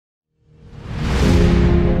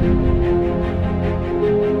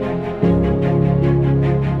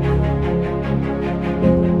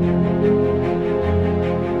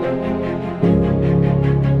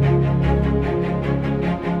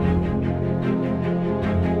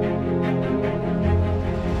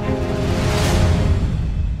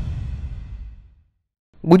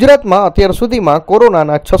ગુજરાતમાં અત્યાર સુધીમાં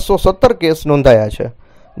કોરોનાના 617 કેસ નોંધાયા છે,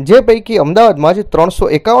 જે પૈકી અમદાવાદમાં જ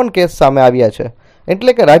 351 કેસ સામે આવ્યા છે.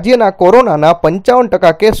 એટલે કે રાજ્યના કોરોનાના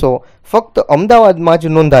 55% કેસો ફક્ત અમદાવાદમાં જ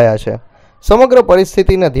નોંધાયા છે. સમગ્ર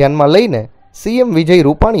પરિસ્થિતિને ધ્યાનમાં લઈને સીએમ વિજય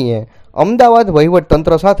રૂપાણીએ અમદાવાદ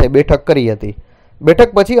વહીવટતંત્ર સાથે બેઠક કરી હતી.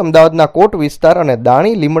 બેઠક પછી અમદાવાદના કોટ વિસ્તાર અને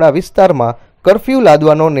દાણી લીમડા વિસ્તારમાં કર્ફ્યુ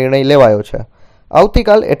લાદવાનો નિર્ણય લેવાયો છે.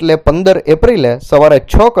 આવતીકાલ એટલે 15 એપ્રિલે સવારે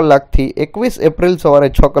 6 કલાકથી 21 એપ્રિલ સવારે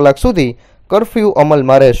 6 કલાક સુધી કર્ફ્યુ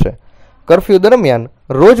અમલમાં રહેશે. કર્ફ્યુ દરમિયાન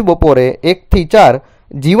રોજ બપોરે 1 થી 4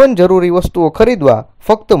 જીવન જરૂરી વસ્તુઓ ખરીદવા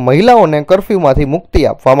ફક્ત મહિલાઓને કર્ફ્યુમાંથી મુક્તિ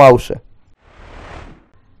આપવામાં આવશે.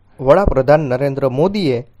 વડાપ્રધાન નરેન્દ્ર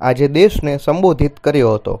મોદીએ આજે દેશને સંબોધિત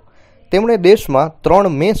કર્યો હતો. તેમણે દેશમાં 3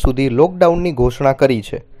 મે સુધી લોકડાઉનની ઘોષણા કરી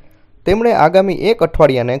છે. તેમણે આગામી 1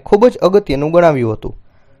 અઠવાડિયાને ખૂબ જ અગત્યનું ગણાવ્યું હતું.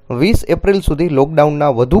 20 એપ્રિલ સુધી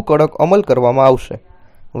લોકડાઉનના વધુ કડક અમલ કરવામાં આવશે.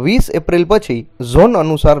 20 એપ્રિલ પછી ઝોન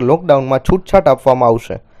અનુસાર લોકડાઉનમાં છૂટછાટ આપવામાં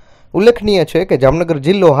આવશે. ઉલ્લેખનીય છે કે જામનગર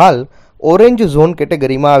જિલ્લો હાલ ઓરેન્જ ઝોન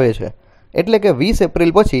કેટેગરીમાં આવે છે. એટલે કે 20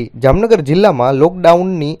 એપ્રિલ પછી જામનગર જિલ્લામાં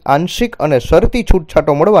લોકડાઉનની આંશિક અને શરતી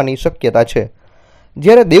છૂટછાટો મળવાની શક્યતા છે.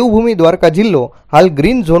 જ્યારે દેવભૂમિ દ્વારકા જિલ્લો હાલ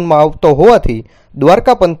ગ્રીન ઝોનમાં આવતો હોવાથી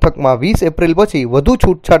દ્વારકા પંથકમાં 20 એપ્રિલ પછી વધુ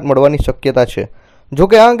છૂટછાટ મળવાની શક્યતા છે.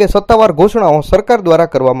 જોકે આ અંગે સત્તાવાર ઘોષણાઓ સરકાર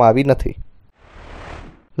દ્વારા કરવામાં આવી નથી.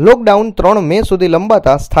 લોકડાઉન 3 મે સુધી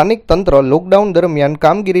લંબાતા સ્થાનિક તંત્ર લોકડાઉન દરમિયાન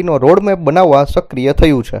કામગીરીનો રોડમેપ બનાવવા સક્રિય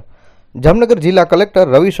થયું છે. જામનગર જિલ્લા કલેક્ટર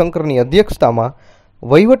રવિશંકરની અધ્યક્ષતામાં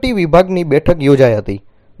વહીવટી વિભાગની બેઠક યોજાઈ હતી.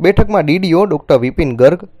 બેઠકમાં DDO doctor Vipin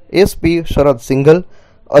Garg, SP શરદ સિંઘલ,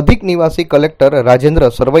 અધિક નિવાસી કલેક્ટર રાજેન્દ્ર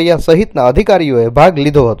સરવૈયા સહિતના અધિકારીઓએ ભાગ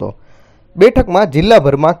લીધો હતો. બેઠકમાં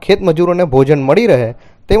જિલ્લાભરમાં ખેતમજૂરોને ભોજન મળી રહે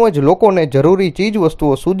તેમજ લોકોને જરૂરી ચીજ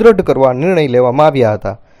વસ્તુઓ સુદૃઢ કરવા નિર્ણય લેવામાં આવ્યા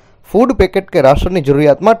હતા. ફૂડ પેકેટ કે રાશનની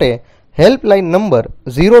જરૂરિયાત માટે હેલ્પલાઇન નંબર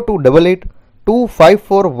 0288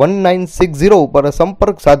 2541960 ઉપર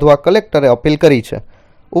સંપર્ક સાધવા કલેક્ટરે અપીલ કરી છે.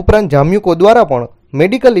 ઉપરાંત જામ્યુકો દ્વારા પણ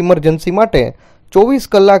મેડિકલ ઇમરજન્સી માટે 24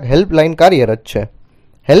 કલાક હેલ્પલાઇન કાર્યરત છે.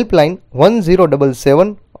 હેલ્પલાઇન 1077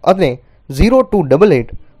 અને 0288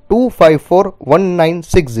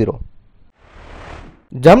 2541960.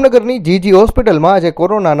 જામનગરની જીજી હોસ્પિટલમાં આજે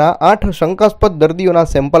કોરોનાના 8 શંકાસ્પદ દર્દીઓના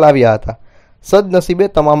સેમ્પલ આવ્યા હતા. સદનસીબે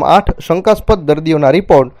તમામ 8 શંકાસ્પદ દર્દીઓના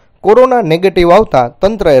રિપોર્ટ કોરોના નેગેટિવ આવતા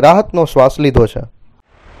તંત્રએ રાહતનો શ્વાસ લીધો છે.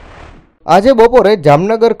 આજે બપોરે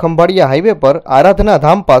જામનગર ખંભાળિયા હાઈવે પર આરાધના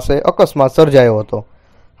ધામ પાસે અકસ્માત સર્જાયો હતો.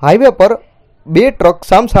 હાઈવે પર 2 ટ્રક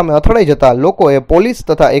સામસામે અથડાઈ જતા લોકોએ પોલીસ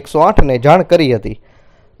તથા 108ને જાણ કરી હતી.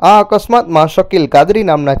 આ અકસ્માતમાં શકીલ કાદરી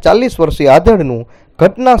નામના 40 વર્ષીય આધેડનું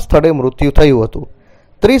ઘટના સ્થળે મૃત્યુ થયું હતું.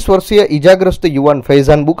 30 વર્ષીય ઈજાગ્રસ્ત યુવાન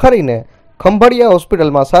ફૈઝાન બુખારીને ખંભાળિયા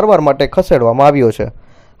હોસ્પિટલમાં સારવાર માટે ખસેડવામાં આવ્યો છે.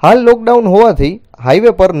 હાલ લોકડાઉન હોવાથી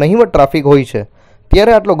હાઈવે પર નહીવત ટ્રાફિક હોય છે,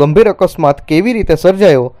 ત્યારે આટલો ગંભીર અકસ્માત કેવી રીતે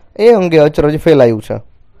સર્જાયો એ અંગે અચરજ ફેલાયું છે.